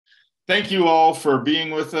Thank you all for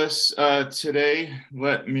being with us today.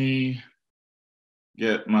 Let me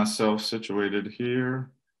get myself situated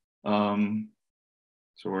here so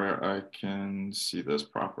where I can see this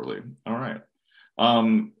properly. All right.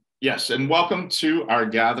 Yes, and welcome to our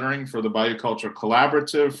gathering for the Bayou Culture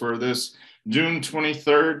Collaborative for this June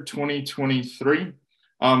 23rd, 2023.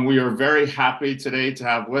 We are very happy today to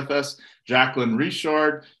have with us Jacqueline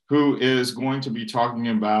Richard, who is going to be talking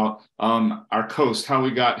about our coast, how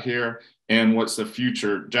we got here, and what's the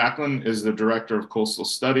future. Jacqueline is the Director of Coastal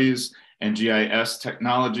Studies and GIS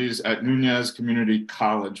Technologies at Nunez Community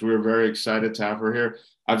College. We're very excited to have her here.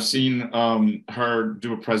 I've seen her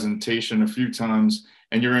do a presentation a few times,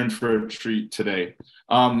 and you're in for a treat today.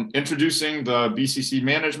 Introducing the BCC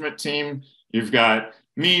management team, you've got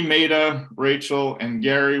me, Maida, Rachel, and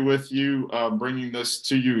Gary with you, bringing this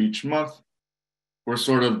to you each month. We're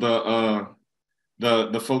sort of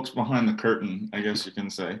the folks behind the curtain, I guess you can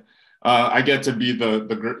say. I get to be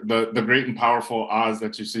the great and powerful Oz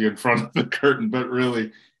that you see in front of the curtain, but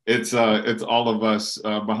really, it's all of us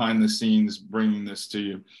behind the scenes bringing this to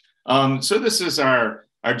you. So this is our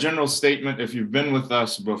general statement. If you've been with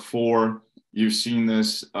us before, you've seen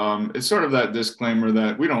this. It's sort of that disclaimer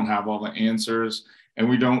that we don't have all the answers and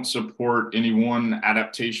we don't support any one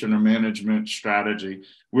adaptation or management strategy.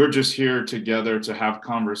 We're just here together to have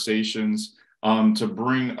conversations, to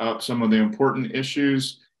bring up some of the important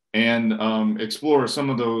issues and explore some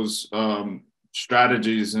of those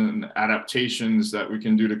strategies and adaptations that we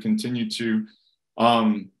can do to continue to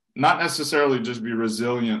not necessarily just be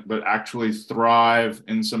resilient, but actually thrive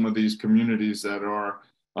in some of these communities that are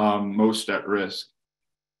most at risk.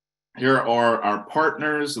 Here are our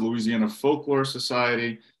partners: the Louisiana Folklore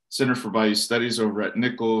Society, Center for Bayou Studies over at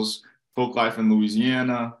Nicholls, Folk Life in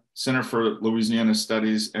Louisiana, Center for Louisiana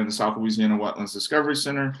Studies, and the South Louisiana Wetlands Discovery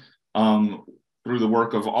Center. Through the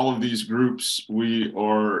work of all of these groups, we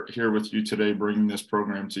are here with you today bringing this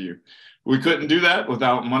program to you. We couldn't do that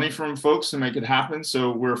without money from folks to make it happen,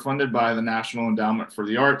 so we're funded by the National Endowment for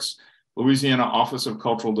the Arts, Louisiana Office of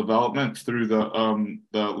Cultural Development through the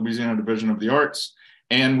Louisiana Division of the Arts,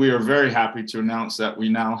 and we are very happy to announce that we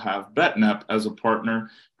now have BETNEP as a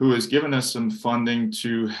partner who has given us some funding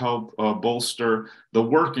to help bolster the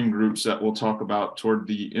working groups that we'll talk about toward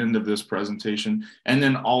the end of this presentation, and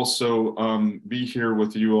then also be here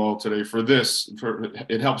with you all today for this.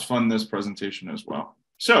 It helps fund this presentation as well.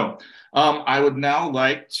 So I would now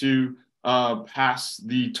like to pass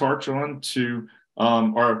the torch on to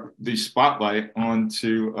or the spotlight on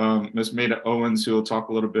to Ms. Maida Owens, who will talk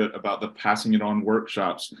a little bit about the Passing It On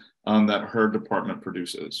workshops that her department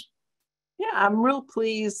produces. Yeah, I'm real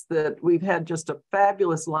pleased that we've had just a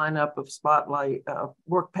fabulous lineup of spotlight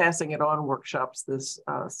Passing It On workshops this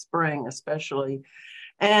spring, especially.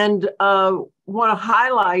 And want to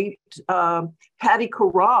highlight Patty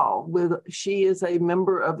Corral. She is a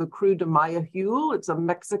member of the Crew de Maya Hule. It's a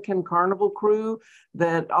Mexican carnival crew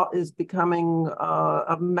that is becoming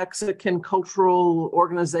a Mexican cultural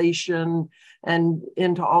organization and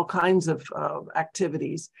into all kinds of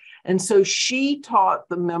activities. And so she taught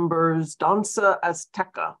the members Danza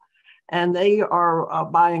Azteca, and they are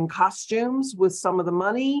buying costumes with some of the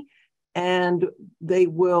money, and they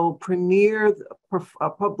will premiere a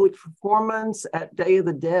public performance at Day of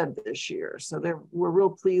the Dead this year. So we're real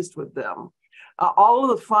pleased with them. All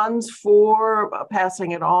of the funds for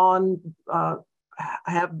Passing It On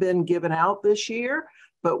have been given out this year,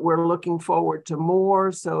 but we're looking forward to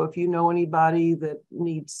more. So if you know anybody that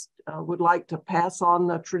would like to pass on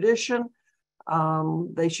the tradition,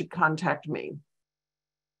 they should contact me.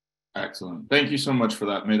 Excellent. Thank you so much for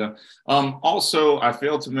that, Maida. Also, I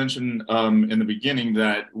failed to mention in the beginning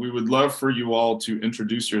that we would love for you all to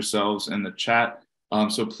introduce yourselves in the chat.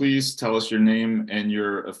 So please tell us your name and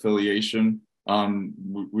your affiliation.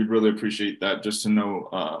 We'd really appreciate that, just to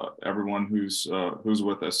know everyone who's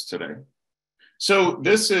with us today. So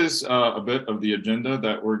this is a bit of the agenda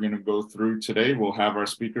that we're going to go through today. We'll have our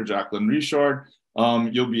speaker, Jacqueline Richard.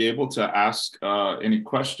 You'll be able to ask any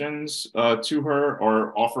questions to her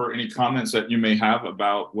or offer any comments that you may have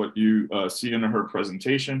about what you see in her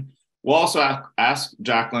presentation. We'll also ask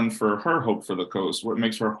Jacqueline for her hope for the coast, what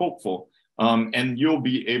makes her hopeful. And you'll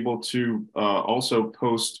be able to also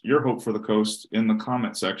post your hope for the coast in the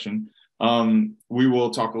comment section. We will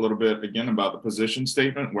talk a little bit again about the position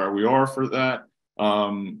statement, where we are for that,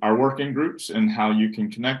 our working groups and how you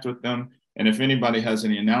can connect with them. And if anybody has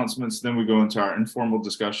any announcements, then we go into our informal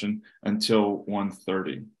discussion until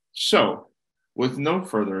 1:30. So with no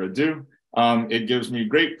further ado, it gives me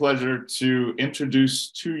great pleasure to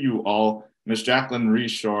introduce to you all Ms. Jacqueline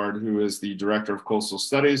Richard, who is the Director of Coastal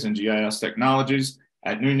Studies and GIS Technologies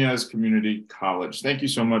at Nunez Community College. Thank you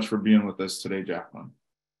so much for being with us today, Jacqueline.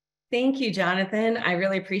 Thank you, Jonathan. I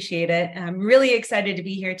really appreciate it. I'm really excited to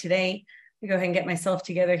be here today. Let me go ahead and get myself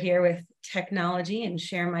together here with technology and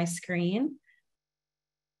share my screen.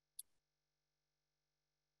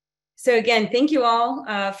 So again, thank you all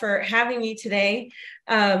for having me today.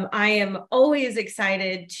 I am always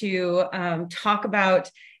excited to talk about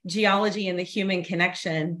geology and the human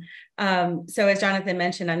connection. So as Jonathan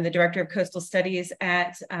mentioned, I'm the Director of Coastal Studies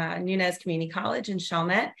at Nunez Community College in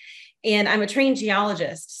Chalmette, and I'm a trained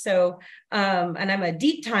geologist. So, and I'm a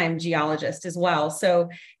deep time geologist as well. So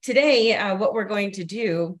today, what we're going to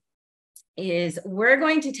do is we're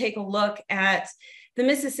going to take a look at the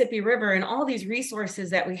Mississippi River and all these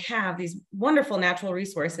resources that we have, these wonderful natural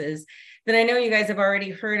resources that I know you guys have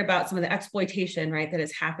already heard about, some of the exploitation, right, that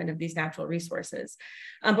has happened of these natural resources.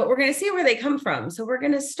 But we're going to see where they come from. So we're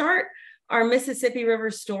going to start our Mississippi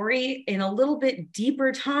River story in a little bit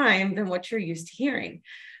deeper time than what you're used to hearing.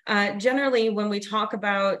 Generally, when we talk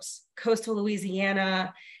about coastal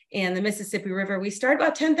Louisiana and the Mississippi River, we start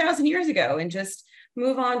about 10,000 years ago and just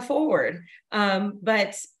move on forward.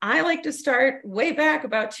 But I like to start way back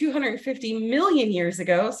about 250 million years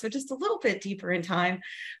ago, so just a little bit deeper in time,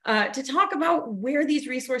 to talk about where these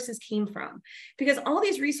resources came from. Because all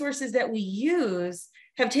these resources that we use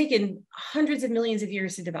have taken hundreds of millions of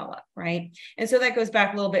years to develop, right? And so that goes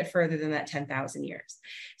back a little bit further than that 10,000 years.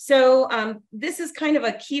 So this is kind of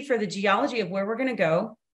a key for the geology of where we're going to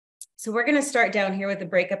go. So we're going to start down here with the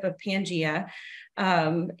breakup of Pangaea,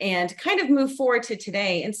 and kind of move forward to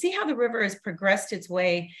today and see how the river has progressed its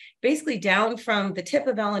way basically down from the tip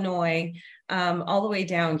of Illinois all the way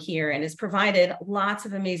down here, and has provided lots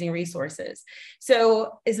of amazing resources.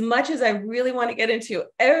 So as much as I really want to get into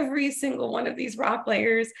every single one of these rock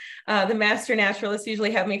layers, the master naturalists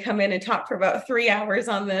usually have me come in and talk for about 3 hours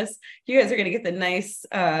on this. You guys are going to get the nice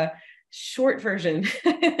short version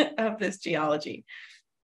of this geology.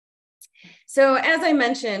 So as I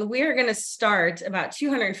mentioned, we are going to start about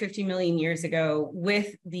 250 million years ago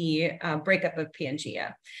with the breakup of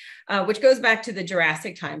Pangaea, which goes back to the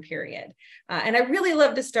Jurassic time period. And I really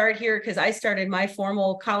love to start here because I started my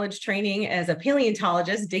formal college training as a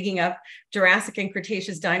paleontologist, digging up Jurassic and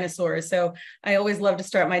Cretaceous dinosaurs. So I always love to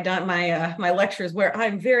start my lectures where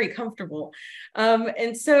I'm very comfortable.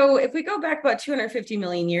 And so if we go back about 250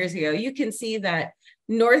 million years ago, you can see that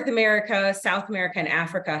North America, South America, and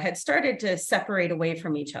Africa had started to separate away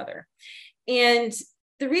from each other. And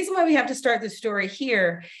the reason why we have to start the story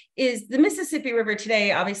here is the Mississippi River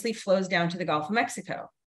today obviously flows down to the Gulf of Mexico.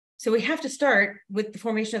 So we have to start with the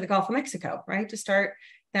formation of the Gulf of Mexico, right, to start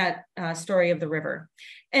that story of the river.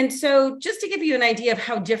 And so just to give you an idea of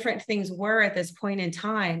how different things were at this point in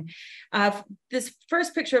time, this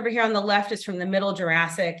first picture over here on the left is from the Middle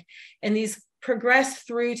Jurassic, and these progressed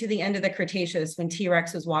through to the end of the Cretaceous when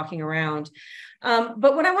T-Rex was walking around.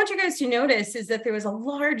 But what I want you guys to notice is that there was a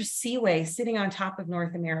large seaway sitting on top of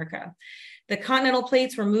North America. The continental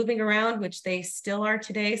plates were moving around, which they still are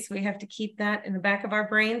today. So we have to keep that in the back of our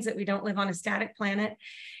brains that we don't live on a static planet.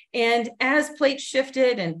 And as plates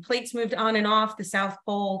shifted and plates moved on and off, the South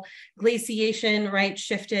Pole glaciation, right,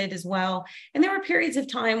 shifted as well. And there were periods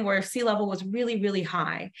of time where sea level was really, really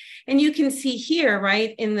high. And you can see here,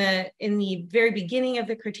 right, in the very beginning of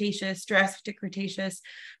the Cretaceous, Jurassic Cretaceous,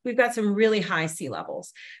 we've got some really high sea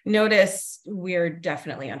levels. Notice we're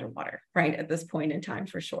definitely underwater, right, at this point in time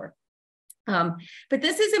for sure. But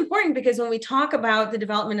this is important because when we talk about the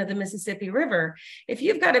development of the Mississippi River, if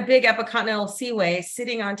you've got a big epicontinental seaway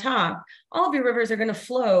sitting on top, all of your rivers are going to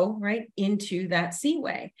flow right into that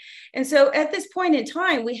seaway. And so at this point in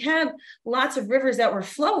time, we had lots of rivers that were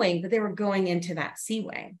flowing, but they were going into that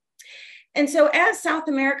seaway. And so as South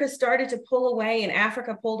America started to pull away and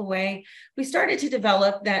Africa pulled away, we started to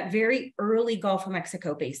develop that very early Gulf of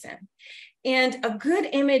Mexico basin. And a good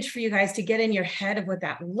image for you guys to get in your head of what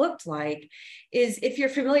that looked like is if you're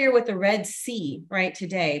familiar with the Red Sea, right,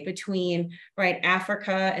 today between, right,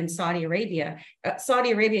 Africa and Saudi Arabia. Saudi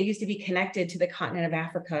Arabia used to be connected to the continent of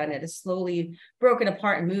Africa, and it has slowly broken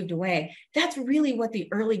apart and moved away. That's really what the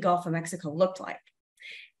early Gulf of Mexico looked like.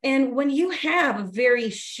 And when you have a very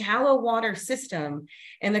shallow water system,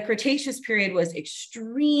 and the Cretaceous period was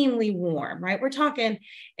extremely warm, right? We're talking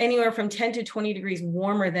anywhere from 10 to 20 degrees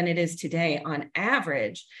warmer than it is today on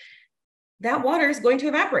average, that water is going to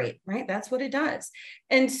evaporate, right? That's what it does.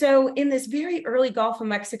 And so in this very early Gulf of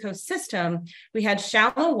Mexico system, we had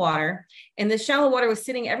shallow water, and the shallow water was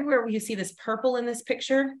sitting everywhere where you see this purple in this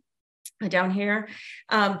picture. down here.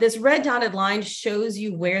 This red dotted line shows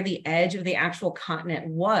you where the edge of the actual continent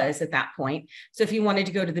was at that point. So if you wanted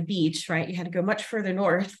to go to the beach, right, you had to go much further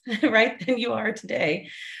north, right, than you are today.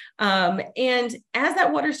 And as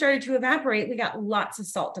that water started to evaporate, we got lots of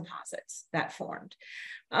salt deposits that formed.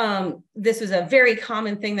 This was a very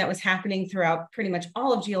common thing that was happening throughout pretty much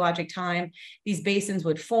all of geologic time. These basins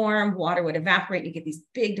would form, water would evaporate, you get these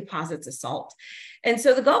big deposits of salt. And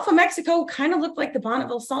so the Gulf of Mexico kind of looked like the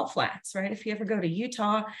Bonneville Salt Flats, right? If you ever go to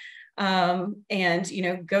Utah and, you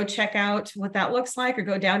know, go check out what that looks like, or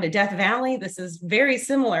go down to Death Valley, this is very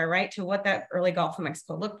similar, right, to what that early Gulf of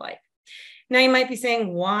Mexico looked like. Now you might be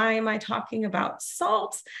saying, why am I talking about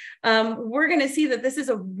salt? We're going to see that this is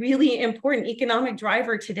a really important economic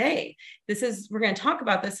driver today. We're going to talk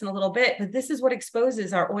about this in a little bit, but this is what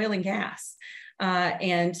exposes our oil and gas.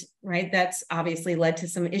 And right, that's obviously led to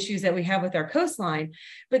some issues that we have with our coastline.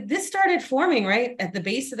 But this started forming right at the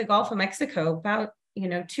base of the Gulf of Mexico about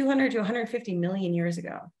 200 to 150 million years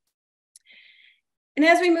ago. And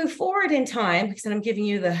as we move forward in time, because I'm giving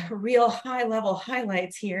you the real high level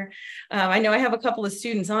highlights here, I know I have a couple of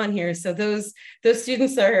students on here, so those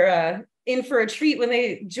students are in for a treat when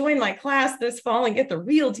they join my class this fall and get the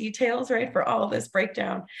real details, right, for all of this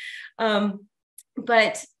breakdown.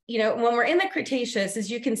 But when we're in the Cretaceous, as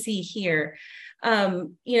you can see here,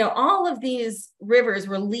 all of these rivers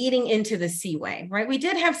were leading into the seaway, right? We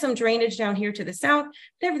did have some drainage down here to the south,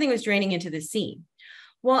 but everything was draining into the sea.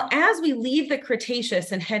 Well, as we leave the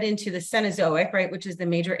Cretaceous and head into the Cenozoic, right, which is the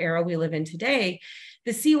major era we live in today,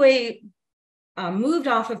 the seaway moved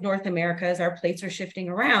off of North America as our plates are shifting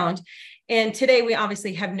around. And today we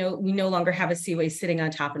obviously we no longer have a seaway sitting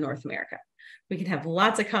on top of North America. We can have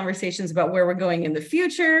lots of conversations about where we're going in the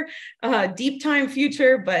future, deep time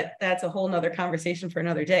future, but that's a whole nother conversation for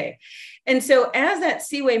another day. And so as that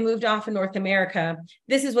seaway moved off of North America,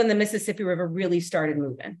 this is when the Mississippi River really started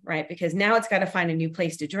moving, right? Because now it's got to find a new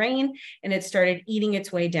place to drain, and it started eating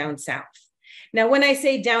its way down south. Now, when I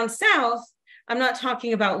say down south, I'm not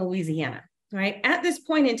talking about Louisiana. Right? At this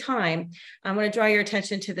point in time, I'm going to draw your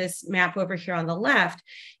attention to this map over here on the left.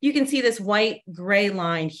 You can see this white gray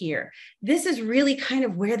line here. This is really kind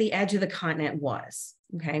of where the edge of the continent was.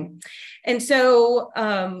 Okay. And so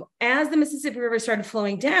as the Mississippi River started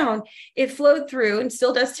flowing down, it flowed through and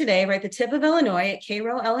still does today, right? The tip of Illinois at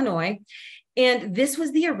Cairo, Illinois. And this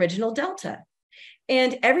was the original delta.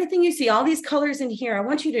 And everything you see, all these colors in here, I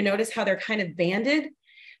want you to notice how they're kind of banded.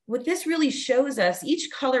 What this really shows us, each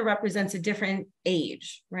color represents a different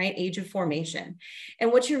age, right? Age of formation.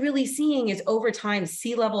 And what you're really seeing is over time,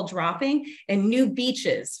 sea level dropping and new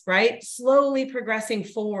beaches, right? Slowly progressing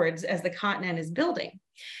forwards as the continent is building.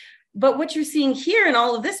 But what you're seeing here in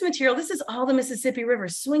all of this material, this is all the Mississippi River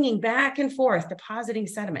swinging back and forth, depositing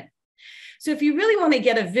sediment. So if you really want to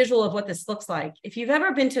get a visual of what this looks like, if you've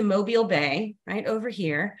ever been to Mobile Bay, right over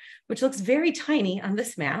here, which looks very tiny on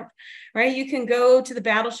this map, right? You can go to the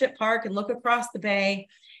Battleship Park and look across the bay.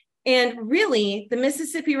 And really, the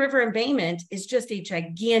Mississippi River embayment is just a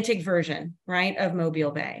gigantic version, right, of Mobile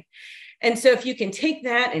Bay. And so if you can take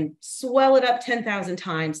that and swell it up 10,000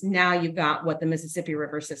 times, now you've got what the Mississippi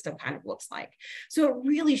River system kind of looks like. So it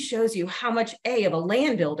really shows you how much of a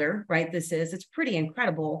land builder, right, this is. It's pretty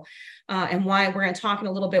incredible. And why we're going to talk in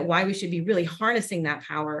a little bit why we should be really harnessing that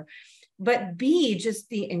power. But B, just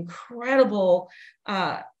the incredible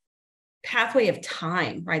pathway of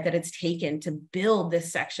time, right, that it's taken to build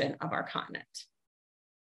this section of our continent.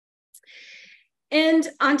 And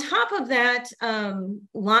on top of that,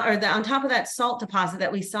 on top of that salt deposit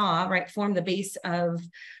that we saw, right, form the base of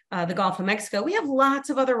the Gulf of Mexico, we have lots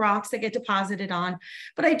of other rocks that get deposited on.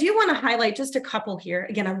 But I do want to highlight just a couple here.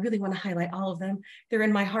 Again, I really want to highlight all of them. They're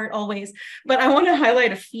in my heart always. But I want to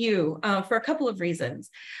highlight a few for a couple of reasons.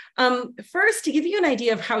 First, to give you an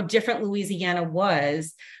idea of how different Louisiana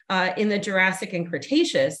was in the Jurassic and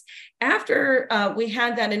Cretaceous, after we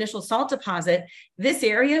had that initial salt deposit, this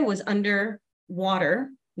area was under water,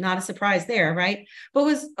 not a surprise there, right? But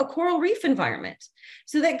was a coral reef environment.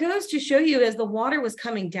 So that goes to show you as the water was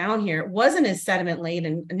coming down here, it wasn't as sediment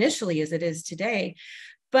laden initially as it is today,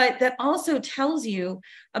 but that also tells you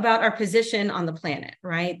about our position on the planet,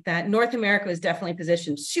 right? That North America is definitely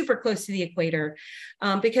positioned super close to the equator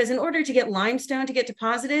because in order to get limestone to get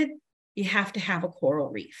deposited, you have to have a coral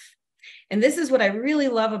reef. And this is what I really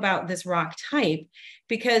love about this rock type,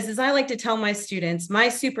 because as I like to tell my students, my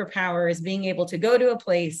superpower is being able to go to a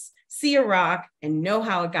place, see a rock, and know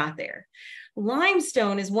how it got there.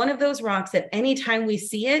 Limestone is one of those rocks that anytime we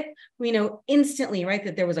see it, we know instantly, right,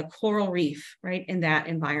 that there was a coral reef, right, in that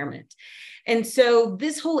environment. And so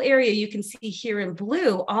this whole area you can see here in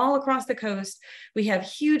blue, all across the coast, we have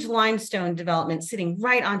huge limestone development sitting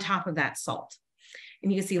right on top of that salt.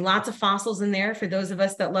 And you can see lots of fossils in there. For those of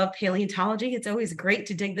us that love paleontology, it's always great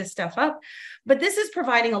to dig this stuff up. But this is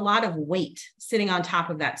providing a lot of weight sitting on top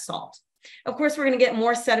of that salt. Of course, we're going to get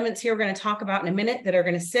more sediments here we're going to talk about in a minute that are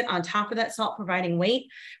going to sit on top of that salt, providing weight.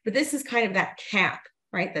 But this is kind of that cap,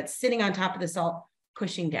 right, that's sitting on top of the salt,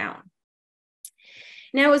 pushing down.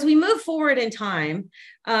 Now, as we move forward in time,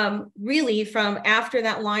 really from after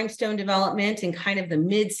that limestone development and kind of the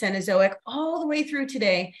mid-Cenozoic all the way through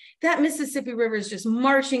today, that Mississippi River is just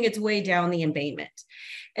marching its way down the embayment.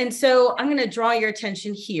 And so I'm going to draw your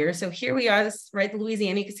attention here. So here we are, this, right,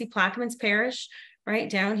 Louisiana, you can see Plaquemines Parish, right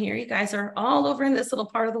down here. You guys are all over in this little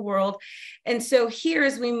part of the world. And so here,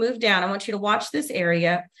 as we move down, I want you to watch this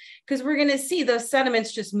area because we're going to see those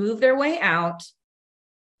sediments just move their way out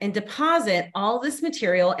and deposit all this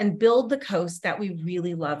material and build the coast that we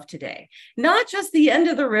really love today. Not just the end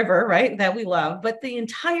of the river, right, that we love, but the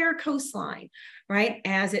entire coastline, right,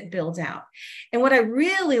 as it builds out. And what I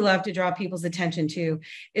really love to draw people's attention to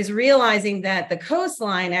is realizing that the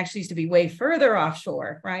coastline actually used to be way further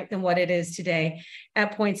offshore, right, than what it is today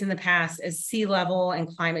at points in the past as sea level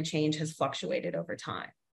and climate change has fluctuated over time.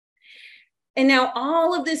 And now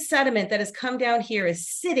all of this sediment that has come down here is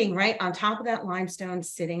sitting right on top of that limestone,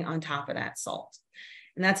 sitting on top of that salt.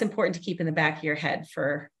 And that's important to keep in the back of your head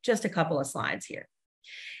for just a couple of slides here.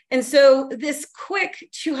 And so this quick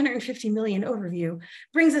 250 million overview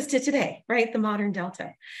brings us to today, right? The modern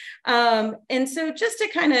Delta. And so just to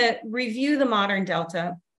kind of review the modern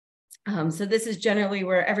Delta, so this is generally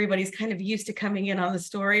where everybody's kind of used to coming in on the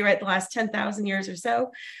story, right? The last 10,000 years or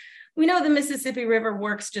so. We know the Mississippi River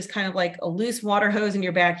works just kind of like a loose water hose in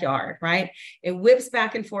your backyard, right? It whips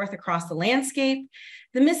back and forth across the landscape.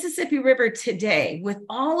 The Mississippi River today, with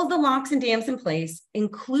all of the locks and dams in place,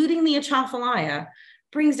 including the Atchafalaya,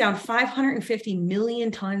 brings down 550 million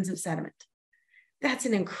tons of sediment. That's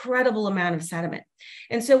an incredible amount of sediment.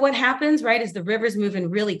 And so what happens, right, is the river's moving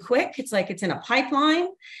really quick. It's like it's in a pipeline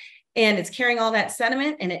and it's carrying all that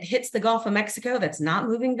sediment and it hits the Gulf of Mexico that's not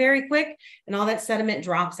moving very quick and all that sediment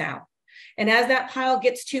drops out. And as that pile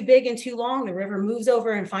gets too big and too long, the river moves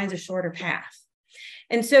over and finds a shorter path.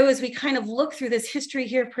 And so as we kind of look through this history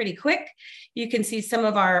here pretty quick, you can see some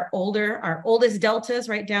of our oldest deltas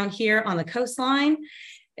right down here on the coastline.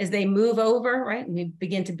 As they move over, right, and we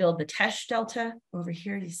begin to build the Teche Delta over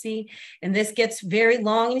here, you see, and this gets very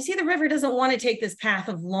long. And you see the river doesn't want to take this path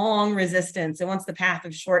of long resistance. It wants the path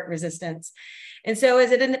of short resistance. And so as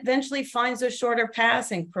it eventually finds those shorter paths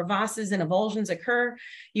and crevasses and avulsions occur,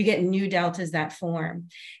 you get new deltas that form.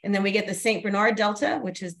 And then we get the St. Bernard Delta,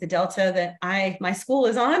 which is the delta that my school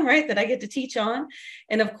is on, right, that I get to teach on.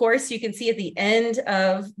 And of course, you can see at the end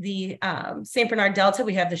of the St. Bernard Delta,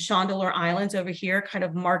 we have the Chandeleur Islands over here, kind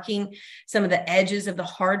of marking some of the edges of the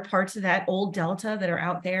hard parts of that old delta that are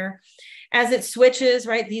out there. As it switches,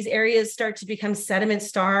 right, these areas start to become sediment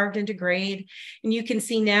starved and degrade. And you can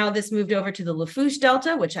see now this moved over to the Lafourche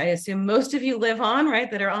Delta, which I assume most of you live on, right,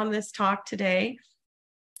 that are on this talk today.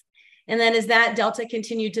 And then as that delta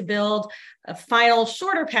continued to build, a final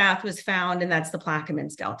shorter path was found, and that's the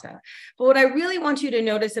Plaquemines Delta. But what I really want you to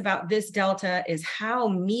notice about this delta is how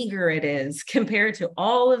meager it is compared to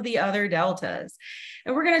all of the other deltas.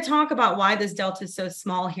 And we're going to talk about why this delta is so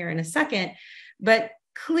small here in a second. But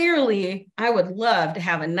clearly, I would love to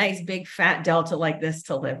have a nice big fat delta like this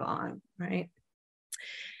to live on, right?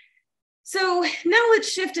 So now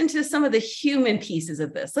let's shift into some of the human pieces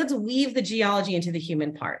of this. Let's weave the geology into the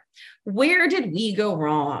human part. Where did we go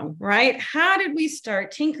wrong, right? How did we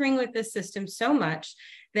start tinkering with this system so much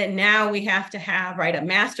that now we have to have, right, a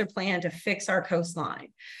master plan to fix our coastline?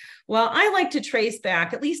 Well, I like to trace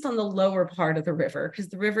back, at least on the lower part of the river, because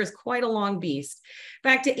the river is quite a long beast,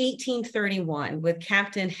 back to 1831 with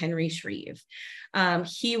Captain Henry Shreve.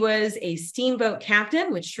 He was a steamboat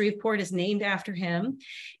captain, which Shreveport is named after him.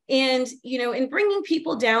 And, you know, in bringing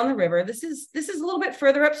people down the river, this is a little bit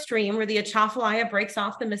further upstream where the Atchafalaya breaks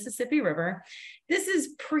off the Mississippi River. This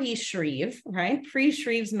is pre-Shreve, right?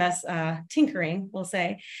 Pre-Shreve's tinkering, we'll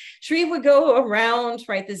say. Shreve would go around,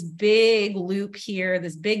 right, this big loop here,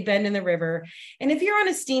 this big bend in the river. And if you're on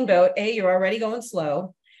a steamboat, you're already going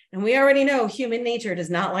slow. And we already know human nature does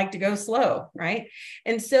not like to go slow, right?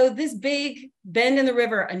 And so this big bend in the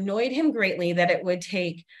river annoyed him greatly that it would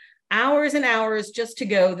take hours and hours just to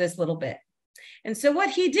go this little bit. And so what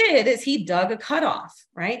he did is he dug a cutoff,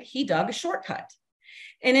 right? He dug a shortcut.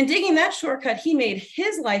 And in digging that shortcut, he made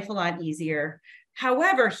his life a lot easier.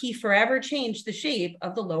 However, he forever changed the shape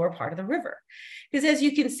of the lower part of the river. Because as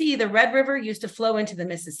you can see, the Red River used to flow into the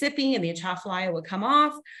Mississippi and the Atchafalaya would come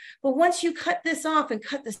off. But once you cut this off and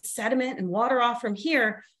cut the sediment and water off from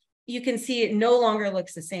here, you can see it no longer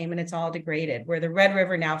looks the same and it's all degraded, where the Red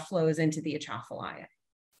River now flows into the Atchafalaya.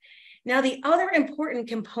 Now, the other important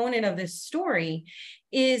component of this story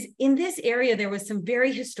is in this area, there was some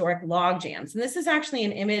very historic log jams. And this is actually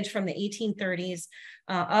an image from the 1830s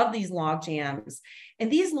of these log jams.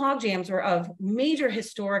 And these log jams were of major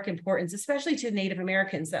historic importance, especially to Native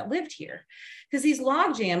Americans that lived here, because these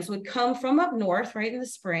log jams would come from up north, right in the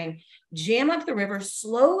spring, jam up the river,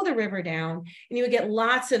 slow the river down, and you would get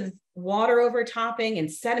lots of water overtopping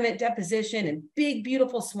and sediment deposition and big,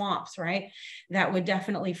 beautiful swamps, right? That would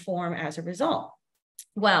definitely form as a result.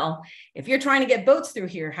 Well, if you're trying to get boats through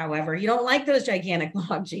here, however, you don't like those gigantic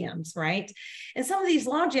log jams, right? And some of these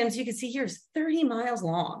log jams you can see here is 30 miles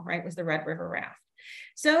long, right, was the Red River Raft.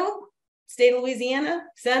 So state of Louisiana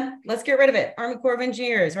said, let's get rid of it. Army Corps of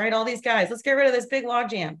Engineers, right? All these guys, let's get rid of this big log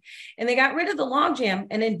jam. And they got rid of the log jam.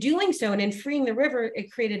 And in doing so, and in freeing the river,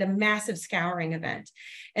 it created a massive scouring event.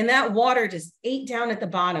 And that water just ate down at the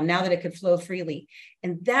bottom now that it could flow freely.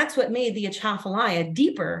 And that's what made the Atchafalaya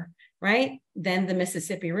deeper, right, than the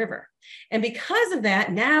Mississippi River. And because of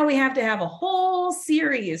that, now we have to have a whole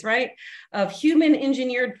series, right, of human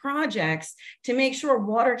engineered projects to make sure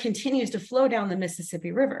water continues to flow down the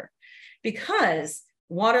Mississippi River. Because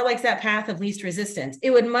water likes that path of least resistance.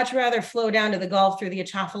 It would much rather flow down to the Gulf through the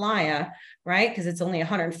Atchafalaya, right, because it's only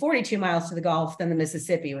 142 miles to the Gulf than the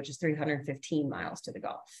Mississippi, which is 315 miles to the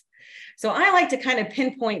Gulf. So I like to kind of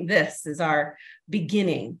pinpoint this as our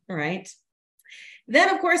beginning, right?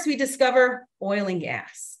 Then, of course, we discover oil and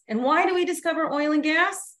gas. And why do we discover oil and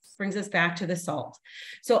gas? Brings us back to the salt.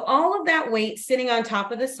 So all of that weight sitting on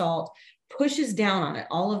top of the salt pushes down on it,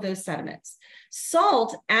 all of those sediments.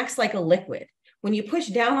 Salt acts like a liquid. When you push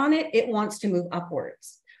down on it, it wants to move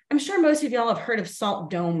upwards. I'm sure most of y'all have heard of salt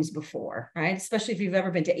domes before, right? Especially if you've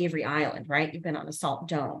ever been to Avery Island, right? You've been on a salt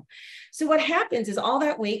dome. So what happens is all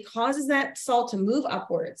that weight causes that salt to move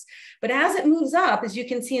upwards. But as it moves up, as you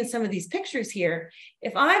can see in some of these pictures here,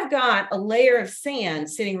 if I've got a layer of sand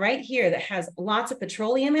sitting right here that has lots of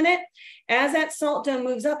petroleum in it, as that salt dome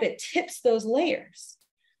moves up, it tips those layers.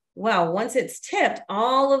 Well, once it's tipped,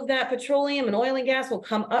 all of that petroleum and oil and gas will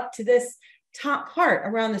come up to this top part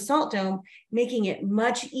around the salt dome, making it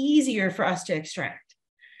much easier for us to extract.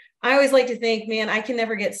 I always like to think, man, I can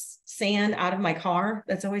never get sand out of my car.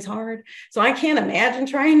 That's always hard. So I can't imagine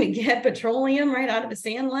trying to get petroleum right out of a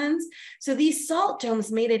sand lens. So these salt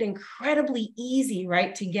domes made it incredibly easy,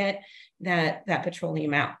 right, to get that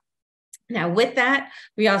petroleum out. Now, with that,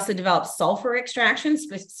 we also developed sulfur extraction,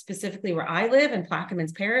 specifically where I live in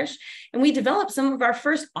Plaquemines Parish. And we developed some of our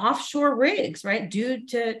first offshore rigs, right, due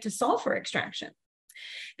to sulfur extraction.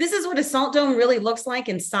 This is what a salt dome really looks like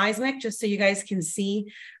in seismic, just so you guys can see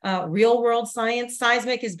real world science.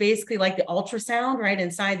 Seismic is basically like the ultrasound, right,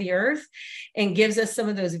 inside the earth and gives us some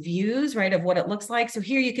of those views, right, of what it looks like. So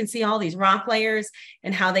here you can see all these rock layers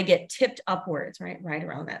and how they get tipped upwards, right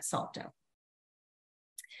around that salt dome.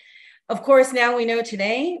 Of course, now we know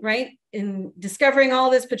today, right, in discovering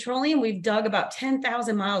all this petroleum, we've dug about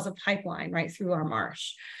 10,000 miles of pipeline right through our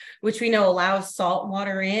marsh, which we know allows salt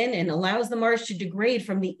water in and allows the marsh to degrade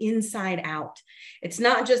from the inside out. It's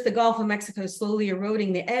not just the Gulf of Mexico slowly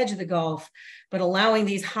eroding the edge of the Gulf, but allowing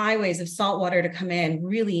these highways of salt water to come in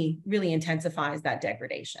really, really intensifies that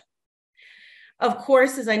degradation. Of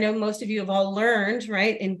course, as I know most of you have all learned,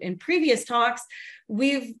 right, in previous talks,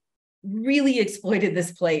 we've really exploited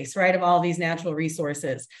this place, right, of all these natural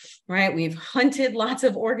resources, right? We've hunted lots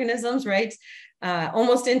of organisms, right,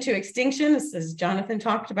 almost into extinction, as Jonathan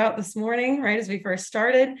talked about this morning, right, as we first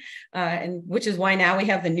started, and which is why now we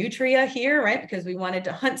have the nutria here, right, because we wanted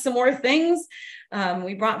to hunt some more things.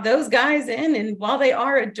 We brought those guys in, and while they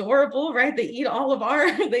are adorable, right, they eat all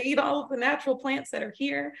of the natural plants that are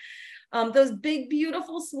here. Those big,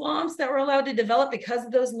 beautiful swamps that were allowed to develop because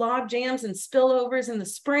of those log jams and spillovers in the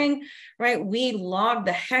spring, right? We logged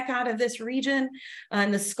the heck out of this region,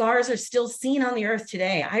 and the scars are still seen on the earth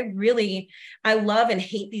today. I love and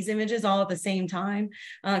hate these images all at the same time,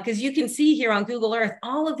 because you can see here on Google Earth,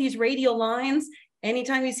 all of these radial lines.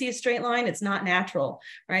 Anytime you see a straight line, it's not natural,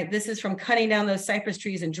 right? This is from cutting down those cypress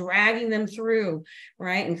trees and dragging them through,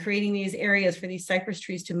 right? And creating these areas for these cypress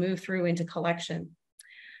trees to move through into collection.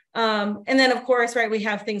 And then, of course, right, we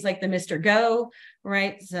have things like the Mr. Go,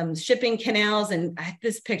 right, some shipping canals. And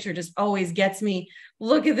this picture just always gets me.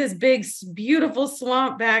 Look at this big, beautiful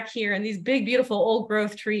swamp back here and these big, beautiful old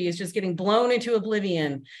growth trees just getting blown into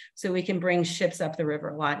oblivion so we can bring ships up the river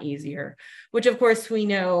a lot easier, which, of course, we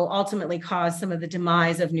know ultimately caused some of the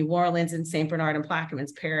demise of New Orleans and St. Bernard and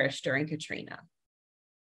Plaquemines Parish during Katrina.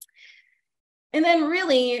 And then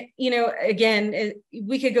really, you know, again,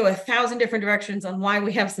 we could go 1,000 different directions on why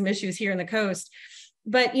we have some issues here in the coast.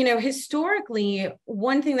 But, you know, historically,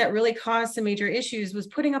 one thing that really caused some major issues was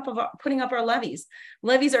putting up our levees.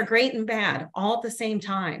 Levees are great and bad all at the same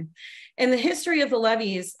time. And the history of the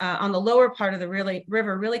levees on the lower part of the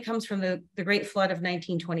river really comes from the Great Flood of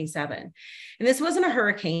 1927. And this wasn't a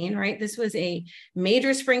hurricane, right? This was a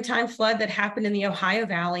major springtime flood that happened in the Ohio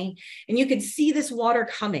Valley. And you could see this water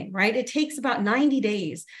coming, right? It takes about 90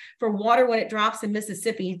 days for water when it drops in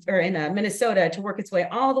Mississippi or in Minnesota to work its way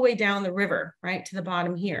all the way down the river, right, to the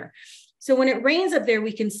bottom here. So when it rains up there,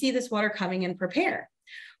 we can see this water coming and prepare.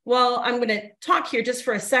 Well, I'm going to talk here just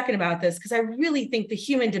for a second about this because I really think the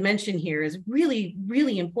human dimension here is really,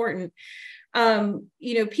 really important. You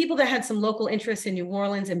know, people that had some local interests in New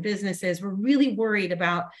Orleans and businesses were really worried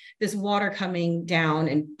about this water coming down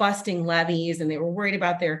and busting levees, and they were worried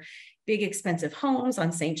about their big expensive homes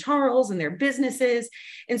on St. Charles and their businesses.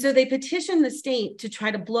 And so they petitioned the state to try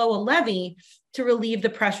to blow a levee to relieve the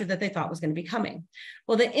pressure that they thought was going to be coming.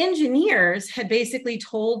 Well, the engineers had basically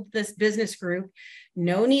told this business group,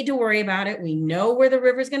 no need to worry about it. We know where the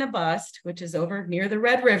river's going to bust, which is over near the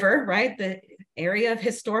Red River, right? The area of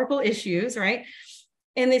historical issues, right?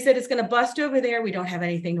 And they said, it's going to bust over there. We don't have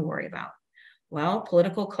anything to worry about. Well,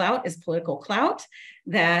 political clout is political clout.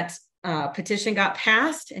 That petition got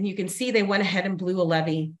passed, and you can see they went ahead and blew a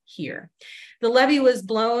levee here. The levee was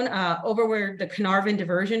blown over where the Carnarvon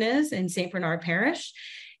diversion is in St. Bernard Parish.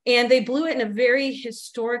 And they blew it in a very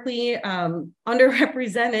historically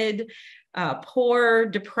underrepresented, poor,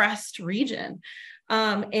 depressed region.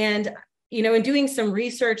 And, you know, in doing some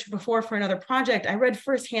research before for another project, I read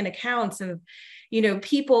firsthand accounts of, you know,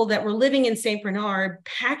 people that were living in St. Bernard,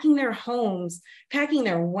 packing their homes, packing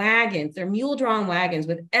their wagons, their mule-drawn wagons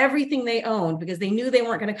with everything they owned because they knew they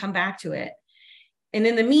weren't going to come back to it. And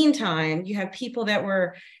in the meantime, you have people that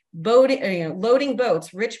were loading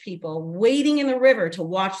boats, rich people, waiting in the river to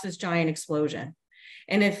watch this giant explosion.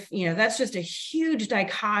 And if, you know, that's just a huge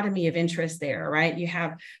dichotomy of interest there, right? You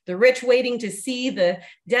have the rich waiting to see the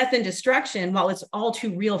death and destruction while it's all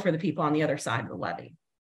too real for the people on the other side of the levee.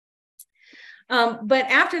 But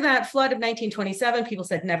after that flood of 1927, people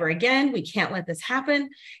said, never again, we can't let this happen.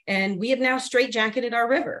 And we have now straitjacketed our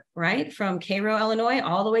river, right? From Cairo, Illinois,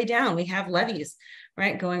 all the way down. We have levees,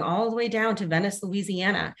 right? Going all the way down to Venice,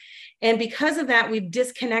 Louisiana. And because of that, we've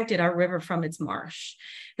disconnected our river from its marsh.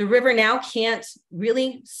 The river now can't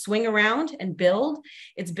really swing around and build.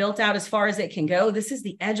 It's built out as far as it can go. This is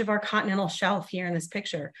the edge of our continental shelf here in this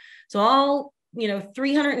picture. So all, you know,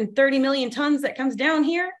 330 million tons that comes down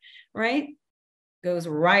here, right, goes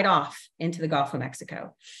right off into the Gulf of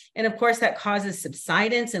Mexico. And of course, that causes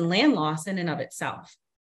subsidence and land loss in and of itself.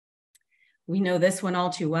 We know this one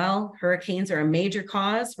all too well. Hurricanes are a major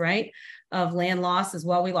cause, right, of land loss as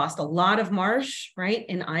well. We lost a lot of marsh, right,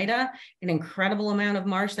 in Ida, an incredible amount of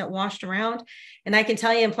marsh that washed around. And I can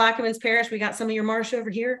tell you in Plaquemines Parish, we got some of your marsh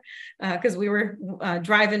over here because we were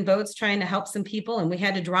driving boats trying to help some people, and we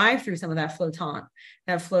had to drive through some of that floatant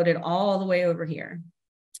that floated all the way over here.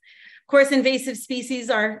 Of course, invasive species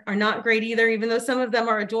are not great either, even though some of them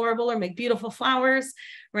are adorable or make beautiful flowers,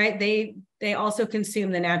 right? They also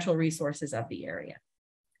consume the natural resources of the area.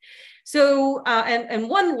 So, and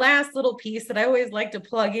one last little piece that I always like to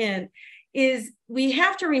plug in is we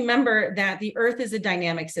have to remember that the Earth is a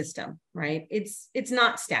dynamic system, right? It's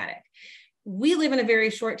not static. We live in a very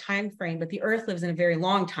short time frame, but the Earth lives in a very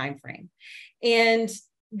long time frame. And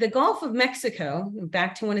the Gulf of Mexico,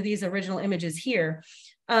 back to one of these original images here,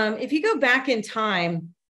 if you go back in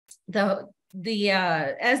time, as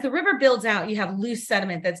the river builds out, you have loose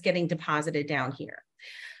sediment that's getting deposited down here.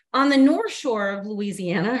 On the north shore of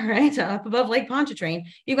Louisiana, right, up above Lake Pontchartrain,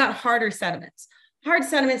 you've got harder sediments. Hard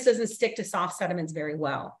sediments doesn't stick to soft sediments very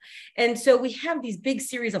well. And so we have these big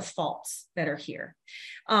series of faults that are here.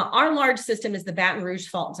 Our large system is the Baton Rouge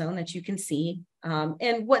fault zone that you can see.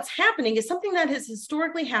 And what's happening is something that has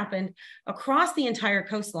historically happened across the entire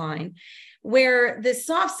coastline, where this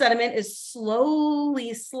soft sediment is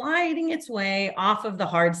slowly sliding its way off of the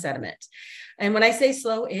hard sediment. And when I say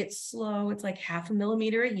slow, it's like 0.5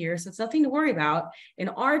 millimeter a year. So it's nothing to worry about in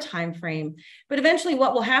our time frame. But eventually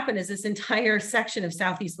what will happen is this entire section of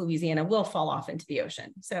Southeast Louisiana will fall off into the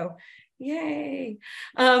ocean. So, Yay.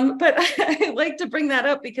 But I like to bring that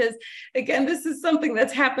up because, again, this is something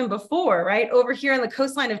that's happened before, right? Over here on the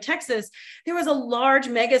coastline of Texas, there was a large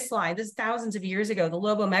megaslide. This is thousands of years ago, the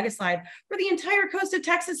Lobo megaslide, where the entire coast of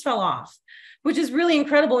Texas fell off, which is really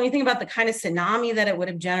incredible when you think about the kind of tsunami that it would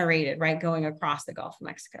have generated, right, going across the Gulf of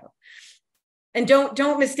Mexico. And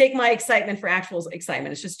don't mistake my excitement for actual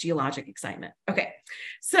excitement. It's just geologic excitement. Okay,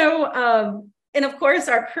 so and of course,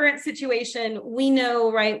 our current situation, we know,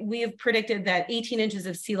 right, we have predicted that 18 inches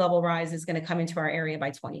of sea level rise is going to come into our area by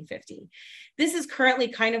 2050. This is currently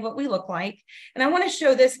kind of what we look like. And I want to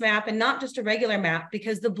show this map, and not just a regular map,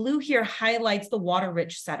 because the blue here highlights the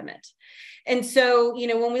water-rich sediment. And so, you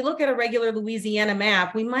know, when we look at a regular Louisiana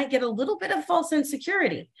map, we might get a little bit of false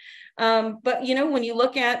insecurity. But, you know, when you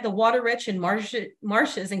look at the water-rich and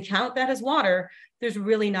marshes and count that as water, there's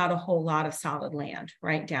really not a whole lot of solid land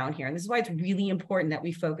right down here. And this is why it's really important that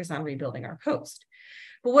we focus on rebuilding our coast.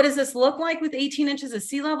 But what does this look like with 18 inches of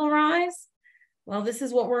sea level rise? Well, this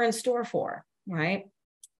is what we're in store for, right?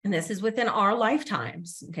 And this is within our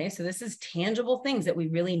lifetimes, okay? So this is tangible things that we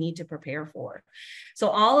really need to prepare for. So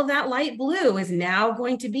all of that light blue is now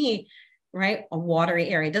going to be, right, a watery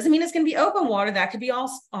area. It doesn't mean it's going to be open water. That could be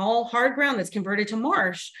all hard ground that's converted to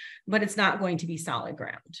marsh, but it's not going to be solid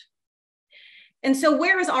ground. And so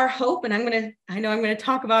where is our hope? And I know I'm going to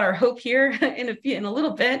talk about our hope here in a little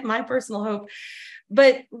bit, my personal hope,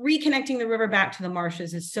 but reconnecting the river back to the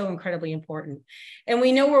marshes is so incredibly important. And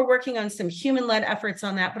we know we're working on some human-led efforts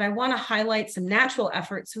on that, but I want to highlight some natural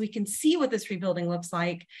efforts so we can see what this rebuilding looks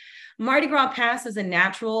like. Mardi Gras Pass is a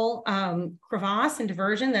natural crevasse and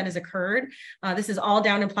diversion that has occurred. This is all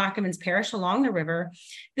down in Plaquemines Parish along the river.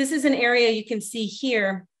 This is an area you can see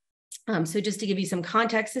here. So just to give you some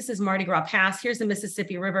context, this is Mardi Gras Pass. Here's the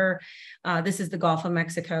Mississippi River. This is the Gulf of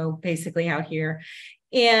Mexico, basically out here.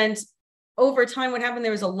 And over time, what happened,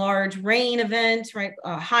 there was a large rain event, right?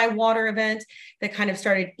 A high water event that kind of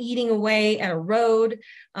started eating away at a road.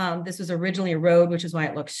 This was originally a road, which is why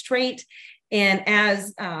it looked straight. And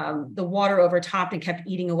as the water overtopped and kept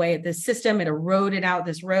eating away at this system, it eroded out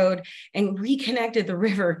this road and reconnected the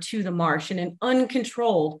river to the marsh in an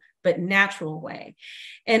uncontrolled but natural way.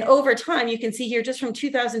 And over time, you can see here, just from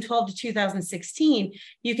 2012 to 2016,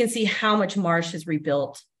 you can see how much marsh is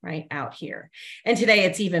rebuilt right out here. And today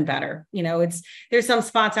it's even better. You know, there's some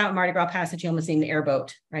spots out in Mardi Gras Pass that you almost need an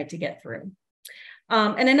airboat, right, to get through.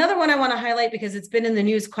 And another one I want to highlight because it's been in the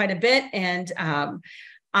news quite a bit, and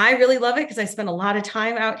I really love it because I spent a lot of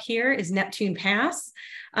time out here, is Neptune Pass.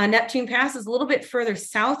 Neptune Pass is a little bit further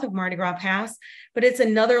south of Mardi Gras Pass, but it's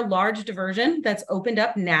another large diversion that's opened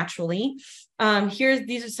up naturally.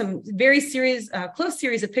 These are some very close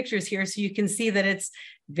series of pictures here, so you can see that it's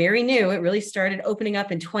very new. It really started opening up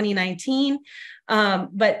in 2019.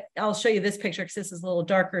 But I'll show you this picture because this is a little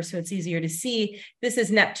darker, so it's easier to see. This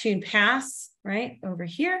is Neptune Pass, right over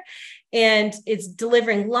here, and it's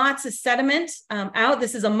delivering lots of sediment out.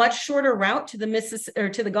 This is a much shorter route to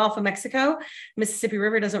the Gulf of Mexico. Mississippi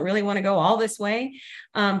River doesn't really want to go all this way.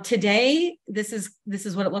 Today, this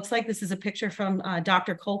is what it looks like. This is a picture from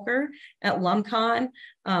Dr. Kolker at LumCon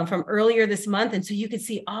from earlier this month, and so you can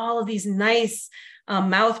see all of these nice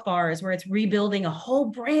mouth bars where it's rebuilding a whole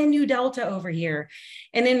brand new delta over here.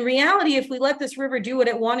 And in reality, if we let this river do what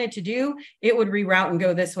it wanted to do, it would reroute and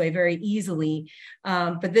go this way very easily.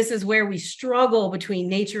 But this is where we struggle between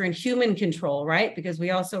nature and human control, right? Because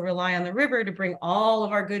we also rely on the river to bring all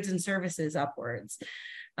of our goods and services upwards.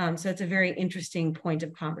 So it's a very interesting point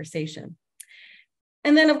of conversation.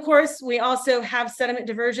 And then, of course, we also have sediment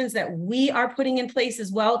diversions that we are putting in place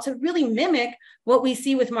as well to really mimic what we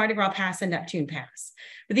see with Mardi Gras Pass and Neptune Pass.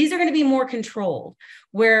 But these are going to be more controlled,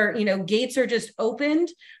 where, you know, gates are just opened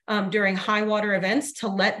during high water events to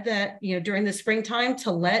let that, you know, during the springtime to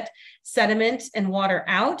let sediment and water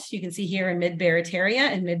out. You can see here in Mid-Barataria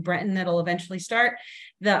and Mid-Brenton that'll eventually start.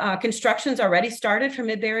 The construction's already started for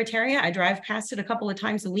Mid-Barataria. I drive past it a couple of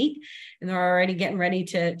times a week, and they're already getting ready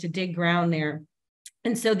to dig ground there.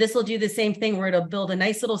 And so this will do the same thing where it'll build a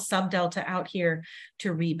nice little subdelta out here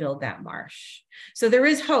to rebuild that marsh. So there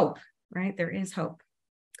is hope, right? There is hope.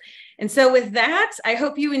 And so with that, I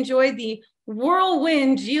hope you enjoyed the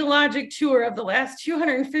whirlwind geologic tour of the last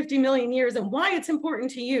 250 million years and why it's important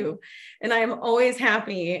to you. And I am always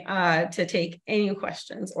happy to take any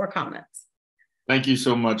questions or comments. Thank you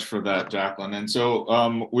so much for that, Jacqueline. And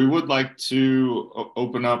so we would like to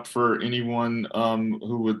open up for anyone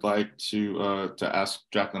who would like to ask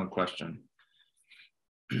Jacqueline a question.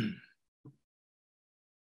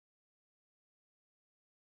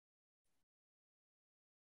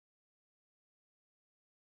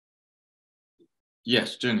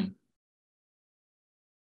 Yes, Jenny.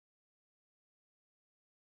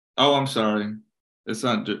 Oh, I'm sorry. It's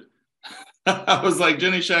not. I was like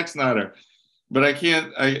Jenny Shack-Snyder, but I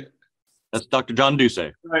can't. That's Dr. John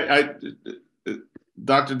Ducey.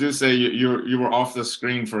 Dr. Ducey, you were off the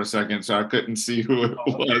screen for a second, so I couldn't see who it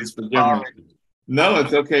was. Forgive me. No,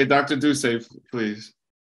 it's okay. Dr. Ducey, please.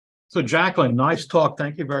 So Jacqueline, nice talk.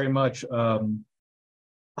 Thank you very much. I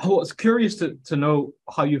was curious to know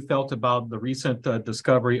how you felt about the recent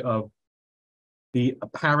discovery of the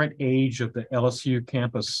apparent age of the LSU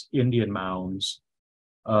campus Indian mounds.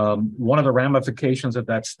 One of the ramifications of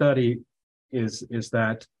that study is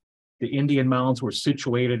that the Indian mounds were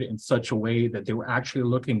situated in such a way that they were actually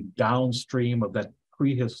looking downstream of that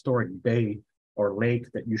prehistoric bay or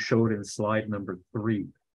lake that you showed in slide number 3,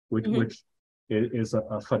 which is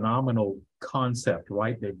a phenomenal concept,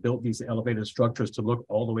 right? They built these elevated structures to look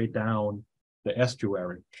all the way down the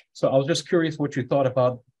estuary. So I was just curious what you thought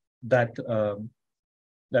about that,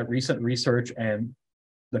 that recent research and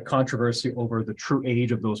the controversy over the true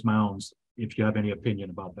age of those mounds, if you have any opinion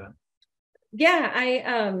about that. Yeah,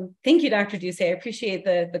 I thank you, Dr. Ducey. I appreciate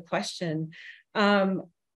the question.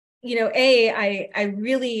 You know, I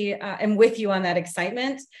really am with you on that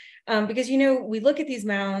excitement because, you know, we look at these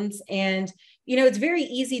mounds and, you know, it's very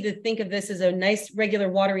easy to think of this as a nice, regular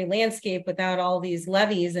watery landscape without all these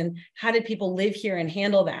levees. And how did people live here and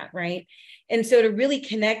handle that, right? And so to really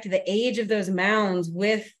connect the age of those mounds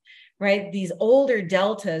with, right, these older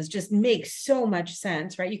deltas just makes so much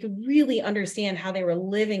sense, right? You could really understand how they were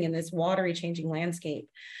living in this watery changing landscape.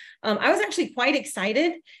 I was actually quite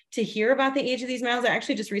excited to hear about the age of these mounds. I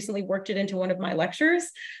actually just recently worked it into one of my lectures.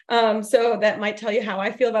 So that might tell you how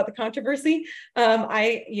I feel about the controversy.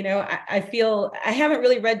 I feel I haven't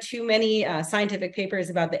really read too many scientific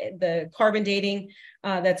papers about the carbon dating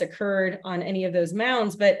that's occurred on any of those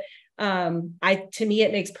mounds, but to me,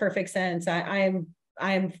 it makes perfect sense. I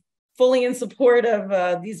am fully in support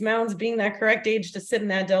of these mounds being that correct age to sit in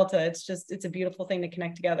that delta. It's a beautiful thing to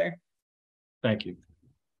connect together. Thank you.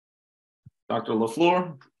 Dr.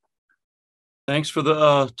 LaFleur. Thanks for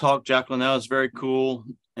the talk, Jacqueline. That was very cool.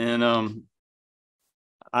 And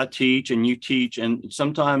I teach and you teach. And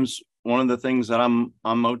sometimes one of the things that I'm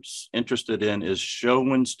most interested in is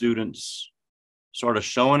showing students, sort of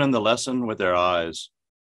showing them the lesson with their eyes.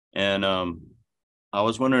 And I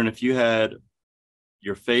was wondering if you had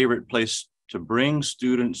your favorite place to bring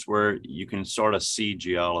students where you can sort of see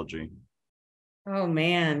geology. Oh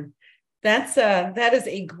man, that is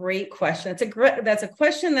a great question. That's a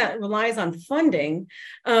question that relies on funding,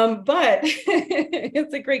 but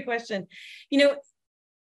it's a great question. You know,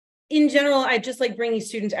 in general, I just like bringing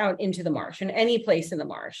students out into the marsh and any place in the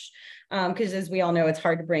marsh, because as we all know, it's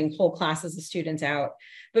hard to bring whole classes of students out.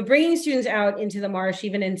 But bringing students out into the marsh,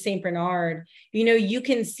 even in St. Bernard, you know, you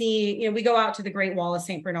can see, you know, we go out to the Great Wall of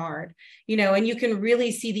St. Bernard, you know, and you can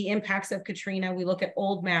really see the impacts of Katrina. We look at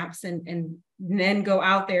old maps and then go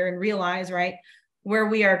out there and realize, right, where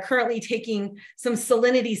we are currently taking some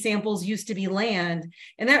salinity samples used to be land.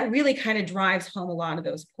 And that really kind of drives home a lot of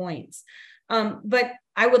those points. But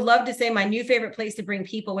I would love to say my new favorite place to bring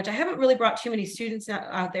people, which I haven't really brought too many students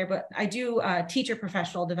out there, but I do teacher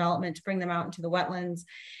professional development to bring them out into the wetlands,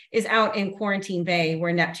 is out in Quarantine Bay,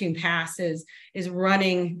 where Neptune Pass is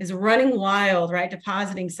running wild, right?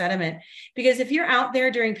 Depositing sediment. Because if you're out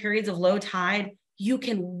there during periods of low tide, you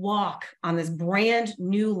can walk on this brand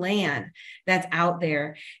new land that's out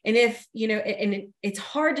there. And if, you know, it's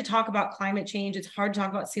hard to talk about climate change. It's hard to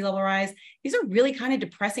talk about sea level rise. These are really kind of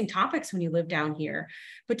depressing topics when you live down here.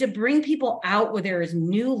 But to bring people out where there is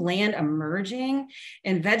new land emerging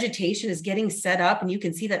and vegetation is getting set up and you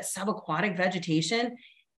can see that subaquatic vegetation,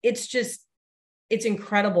 it's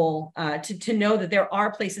incredible to know that there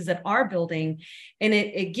are places that are building, and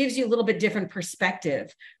it gives you a little bit different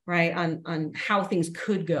perspective, right, on how things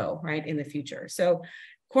could go, right, in the future. So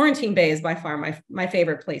Quarantine Bay is by far my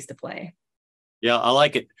favorite place to play. Yeah, I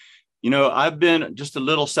like it. You know, I've been just a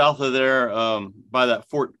little south of there by that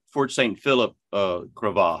Fort St. Philip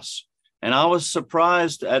crevasse, and I was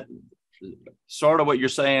surprised at sort of what you're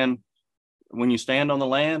saying. When you stand on the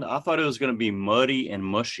land, I thought it was going to be muddy and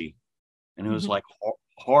mushy. And it was like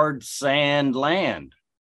hard sand land.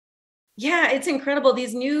 Yeah, it's incredible.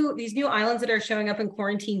 These new islands that are showing up in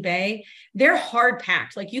Quarantine Bay, they're hard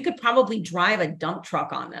packed. Like you could probably drive a dump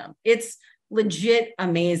truck on them. It's legit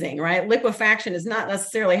amazing, right? Liquefaction is not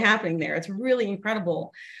necessarily happening there. It's really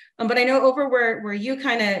incredible. But I know over where you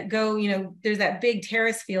kind of go, you know, there's that big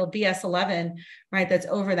terrace field, BS11, right? That's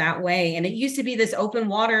over that way. And it used to be this open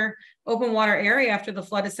water area after the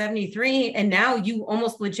flood of 73. And now you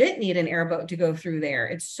almost legit need an airboat to go through there.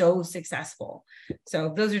 It's so successful.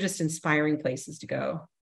 So those are just inspiring places to go.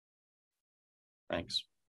 Thanks.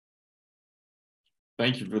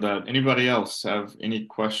 Thank you for that. Anybody else have any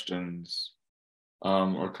questions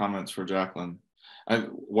or comments for Jacqueline?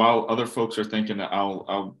 While other folks are thinking,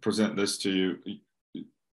 I'll present this to you.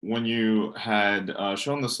 When you had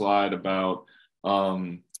shown the slide about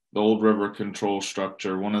the old river control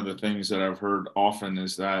structure, one of the things that I've heard often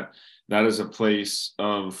is that that is a place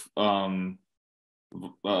of what's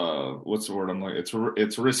the word I'm like,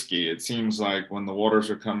 it's risky. It seems like when the waters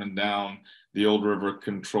are coming down, the old river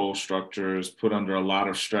control structure is put under a lot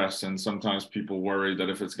of stress, and sometimes people worry that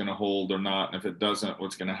if it's going to hold or not, and if it doesn't,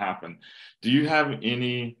 what's going to happen. Do you have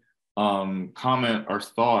any comment or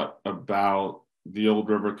thought about the old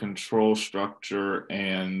river control structure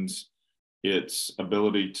and its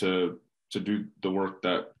ability to do the work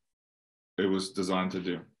that it was designed to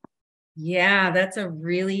do? Yeah, that's a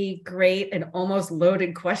really great and almost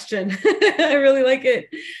loaded question. I really like it.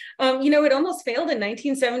 It almost failed in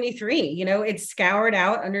 1973. It scoured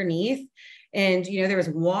out underneath, and, there was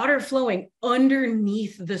water flowing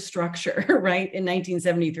underneath the structure, right, in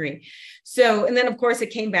 1973. So, and then, of course,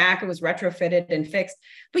 it came back, it was retrofitted and fixed.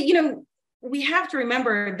 But, we have to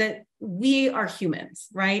remember that we are humans,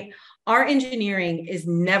 right? Our engineering is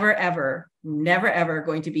never, ever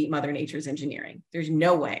going to beat Mother Nature's engineering. There's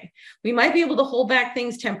no way. We might be able to hold back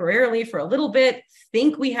things temporarily for a little bit,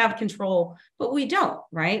 think we have control, but we don't,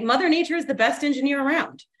 right? Mother Nature is the best engineer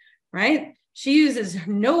around, right? She uses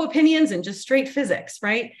no opinions and just straight physics,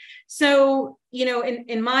 right? So,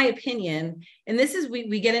 in my opinion, and this is,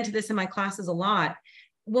 we get into this in my classes a lot,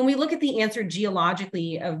 when we look at the answer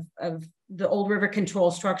geologically of the old river control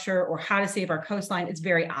structure or how to save our coastline, it's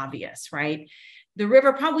very obvious, right? The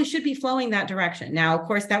river probably should be flowing that direction. Now, of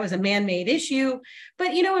course, that was a man-made issue,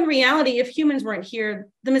 but in reality, if humans weren't here,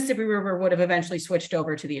 the Mississippi River would have eventually switched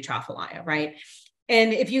over to the Atchafalaya, right?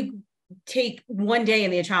 And if you take one day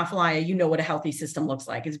in the Atchafalaya, you know what a healthy system looks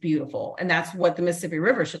like. It's beautiful. And that's what the Mississippi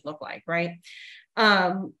River should look like, right?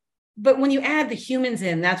 But when you add the humans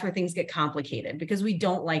in, that's where things get complicated because we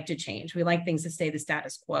don't like to change. We like things to stay the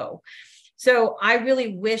status quo. So I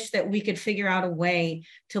really wish that we could figure out a way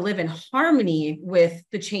to live in harmony with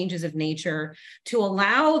the changes of nature, to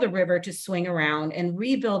allow the river to swing around and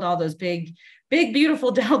rebuild all those big,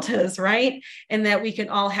 beautiful deltas, right? And that we can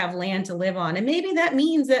all have land to live on. And maybe that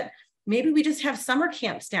means that maybe we just have summer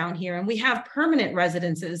camps down here and we have permanent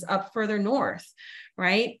residences up further north,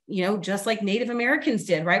 right? Just like Native Americans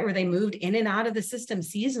did, right? Where they moved in and out of the system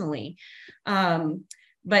seasonally.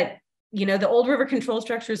 But the old river control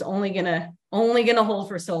structure is only gonna hold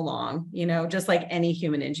for so long, just like any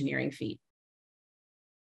human engineering feat.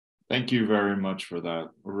 Thank you very much for that.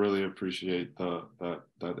 I really appreciate that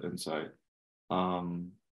insight. All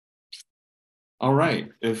right,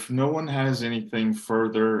 if no one has anything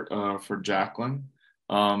further for Jacqueline,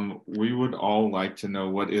 we would all like to know,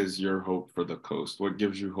 what is your hope for the coast? What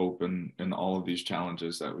gives you hope in all of these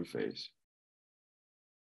challenges that we face?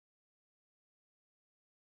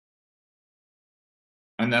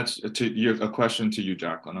 And that's a question to you,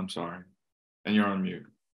 Jacqueline. I'm sorry. And you're on mute.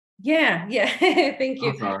 Yeah. Thank you.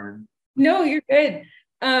 I'm sorry. No, you're good.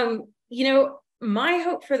 My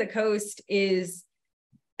hope for the coast is,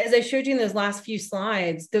 as I showed you in those last few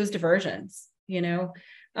slides, those diversions.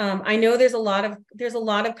 I know there's a lot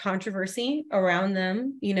of controversy around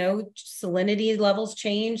them. Salinity levels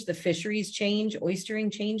change, the fisheries change,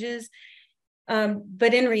 oystering changes.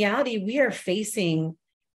 But in reality, we are facing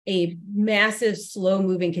a massive,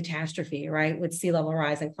 slow-moving catastrophe, right, with sea level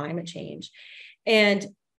rise and climate change. And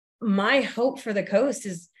my hope for the coast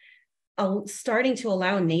is starting to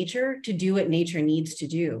allow nature to do what nature needs to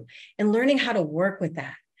do and learning how to work with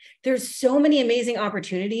that. There's so many amazing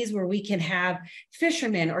opportunities where we can have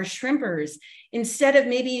fishermen or shrimpers, instead of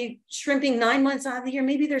maybe shrimping 9 months out of the year,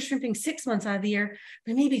 maybe they're shrimping 6 months out of the year,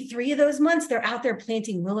 but maybe 3 of those months they're out there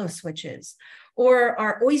planting willow switches. Or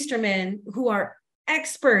our oystermen, who are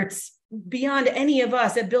experts beyond any of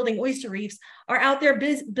us at building oyster reefs, are out there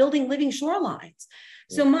building living shorelines.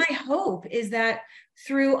 So my hope is that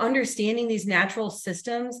through understanding these natural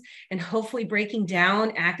systems and hopefully breaking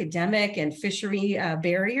down academic and fishery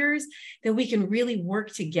barriers, that we can really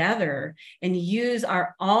work together and use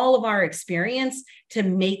all of our experience to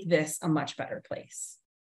make this a much better place.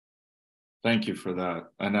 Thank you for that.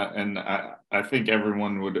 And I think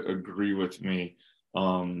everyone would agree with me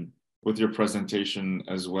with your presentation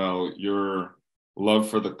as well. Your love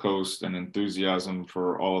for the coast and enthusiasm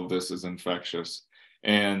for all of this is infectious.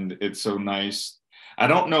 And it's so nice. I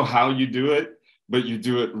don't know how you do it, but you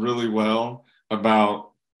do it really well.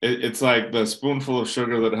 It's like the spoonful of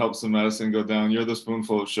sugar that helps the medicine go down. You're the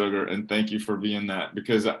spoonful of sugar, and thank you for being that,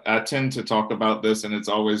 because I tend to talk about this and it's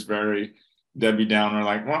always very Debbie Downer,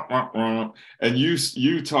 like, wah, wah, wah. And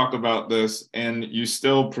you talk about this and you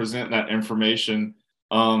still present that information,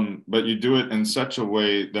 but you do it in such a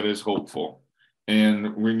way that is hopeful.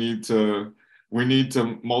 And we need to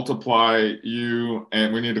multiply you,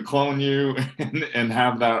 and we need to clone you and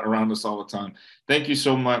have that around us all the time. Thank you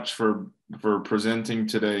so much for presenting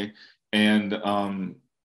today and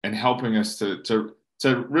helping us to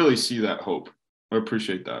really see that hope. I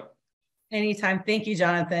appreciate that. Anytime. Thank you,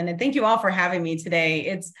 Jonathan. And thank you all for having me today.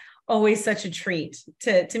 It's always such a treat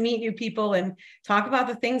to meet new people and talk about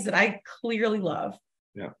the things that I clearly love.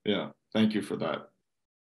 Yeah. Thank you for that.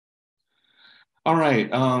 All right.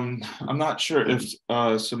 I'm not sure if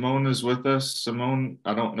Simone is with us. Simone,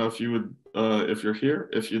 I don't know if you would, if you're here,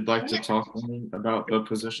 if you'd like to talk to me about the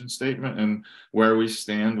position statement and where we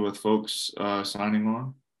stand with folks signing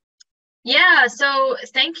on. Yeah, so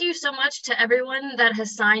thank you so much to everyone that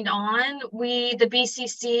has signed on. The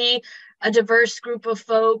BCC, a diverse group of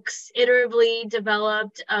folks, iteratively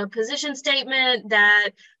developed a position statement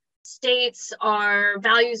that states our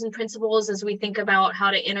values and principles as we think about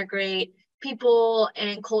how to integrate people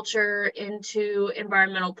and culture into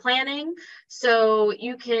environmental planning. So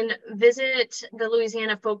you can visit the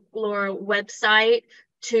Louisiana Folklore website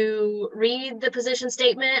to read the position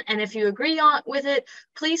statement, and if you agree with it,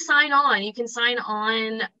 please sign on. You can sign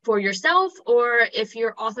on for yourself, or if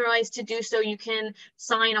you're authorized to do so, you can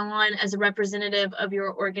sign on as a representative of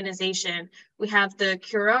your organization. We have the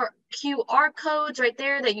QR codes right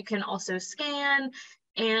there that you can also scan,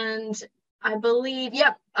 and I believe,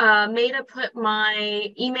 Maida put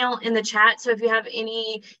my email in the chat, so if you have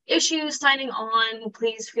any issues signing on,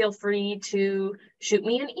 please feel free to shoot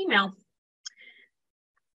me an email.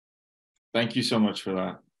 Thank you so much for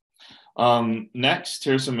that. Next,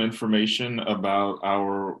 here's some information about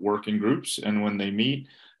our working groups and when they meet.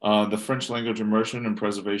 The French Language Immersion and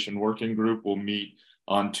Preservation Working Group will meet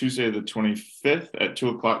on Tuesday the 25th at 2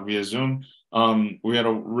 o'clock via Zoom. We had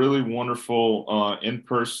a really wonderful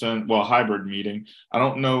in-person, hybrid meeting. I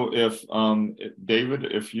don't know if, David,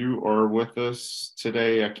 if you are with us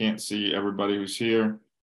today. I can't see everybody who's here.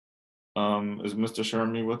 Is Mr.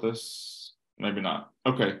 Shermy with us? Maybe not.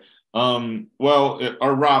 Okay.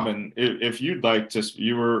 Or Robin, if you'd like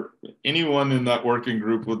to, anyone in that working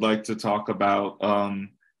group would like to talk about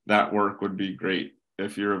that work would be great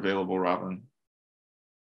if you're available, Robin.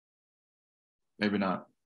 Maybe not.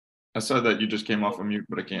 I saw that you just came off of mute,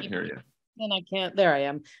 but I can't hear you. And I can't, there I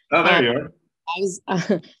am. Oh, there you are. I was,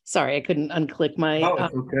 sorry, I couldn't unclick my. Oh,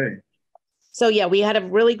 it's okay. So yeah, we had a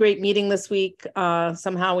really great meeting this week.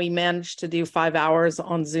 Somehow we managed to do 5 hours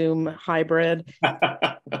on Zoom hybrid.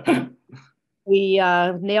 We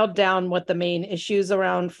nailed down what the main issues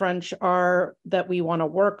around French are that we want to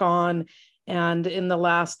work on. And in the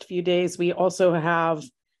last few days, we also have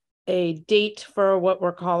a date for what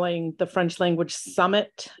we're calling the French Language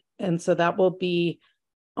Summit. And so that will be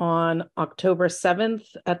on October 7th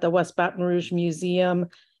at the West Baton Rouge Museum.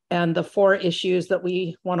 And the 4 issues that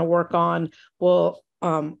we want to work on will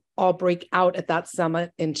all break out at that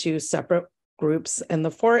summit into separate groups. And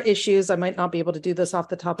the 4 issues, I might not be able to do this off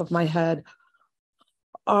the top of my head,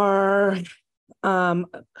 are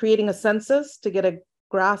creating a census to get a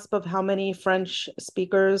grasp of how many French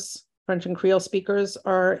and Creole speakers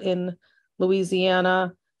are in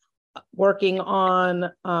Louisiana, working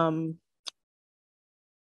on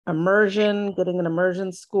immersion, getting an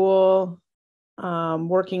immersion school,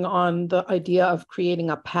 working on the idea of creating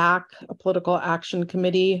a PAC, a political action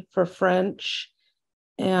committee for French.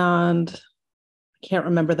 And I can't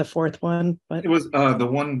remember the 4th one, but it was the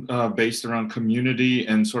one based around community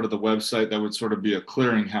and sort of the website that would sort of be a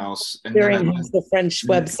clearinghouse. And the French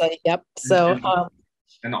website. Yep. So,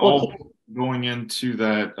 and all going into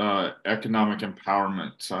that economic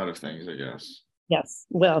empowerment side of things, I guess. Yes.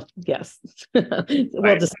 Well, yes. We'll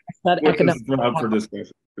discuss that economic for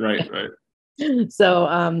discussion. Right.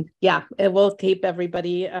 So, yeah, it will keep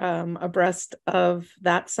everybody abreast of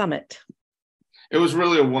that summit. It was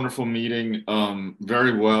really a wonderful meeting,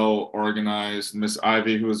 very well organized. Miss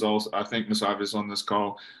Ivy, who is also, I think Miss Ivy is on this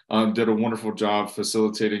call, did a wonderful job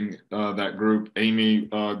facilitating that group. Amy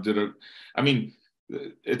after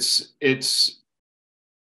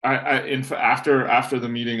the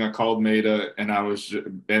meeting, I called Maida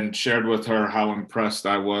and shared with her how impressed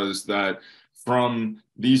I was that from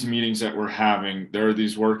these meetings that we're having, there are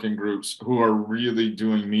these working groups who are really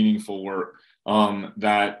doing meaningful work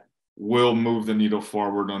that will move the needle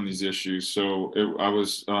forward on these issues. So I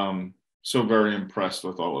was so very impressed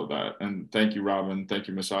with all of that. And thank you, Robin. Thank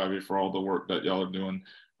you, Miss Ivy, for all the work that y'all are doing,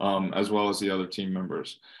 as well as the other team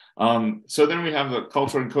members. So then we have the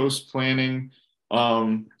Culture and Coast Planning.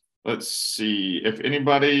 let's see, if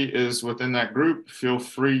anybody is within that group, feel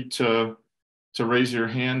free to raise your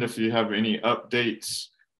hand if you have any updates,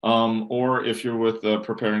 or if you're with the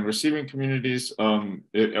preparing receiving communities,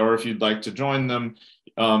 or if you'd like to join them.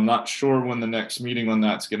 Not sure when the next meeting on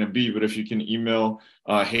that's going to be, but if you can email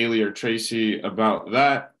Haley or Tracy about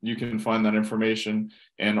that, you can find that information.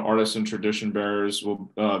 And Artists and Tradition Bearers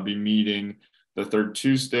will be meeting the third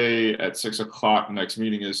Tuesday at 6 o'clock. Next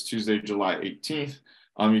meeting is Tuesday, July 18th.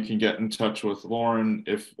 You can get in touch with Lauren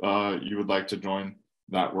if you would like to join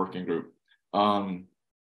that working group.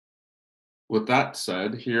 With that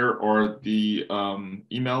said, here are the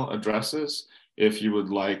email addresses if you would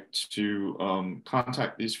like to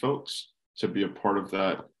contact these folks to be a part of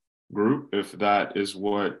that group, if that is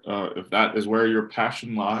where your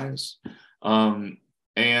passion lies. And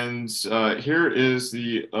here is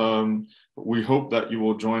the, we hope that you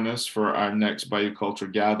will join us for our next Bayou Culture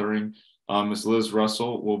Gathering. Ms. Liz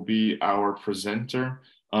Russell will be our presenter.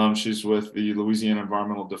 She's with the Louisiana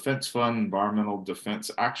Environmental Defense Fund, Environmental Defense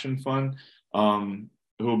Action Fund,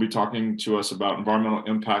 who will be talking to us about environmental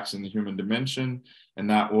impacts in the human dimension. And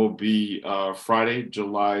that will be Friday,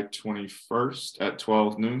 July 21st at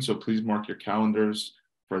 12 noon. So please mark your calendars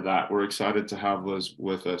for that. We're excited to have Liz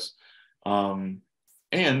with us. And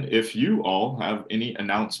if you all have any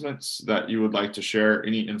announcements that you would like to share,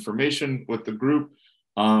 any information with the group,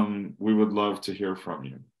 we would love to hear from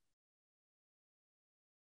you.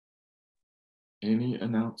 Any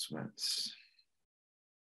announcements?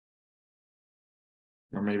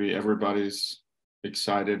 Or maybe everybody's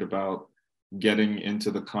excited about getting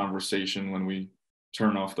into the conversation when we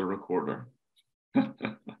turn off the recorder.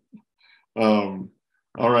 All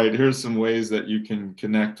right, here's some ways that you can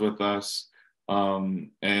connect with us,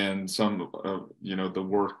 and some of the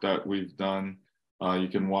work that we've done. You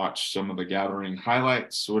can watch some of the gathering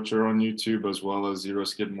highlights, which are on YouTube, as well as Zero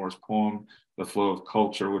Skidmore's poem, The Flow of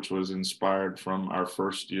Culture, which was inspired from our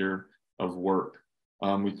first year of work.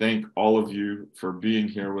 We thank all of you for being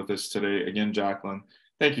here with us today. Again, Jacqueline,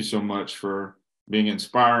 thank you so much for being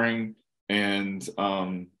inspiring and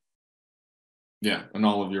and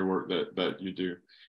all of your work that you do.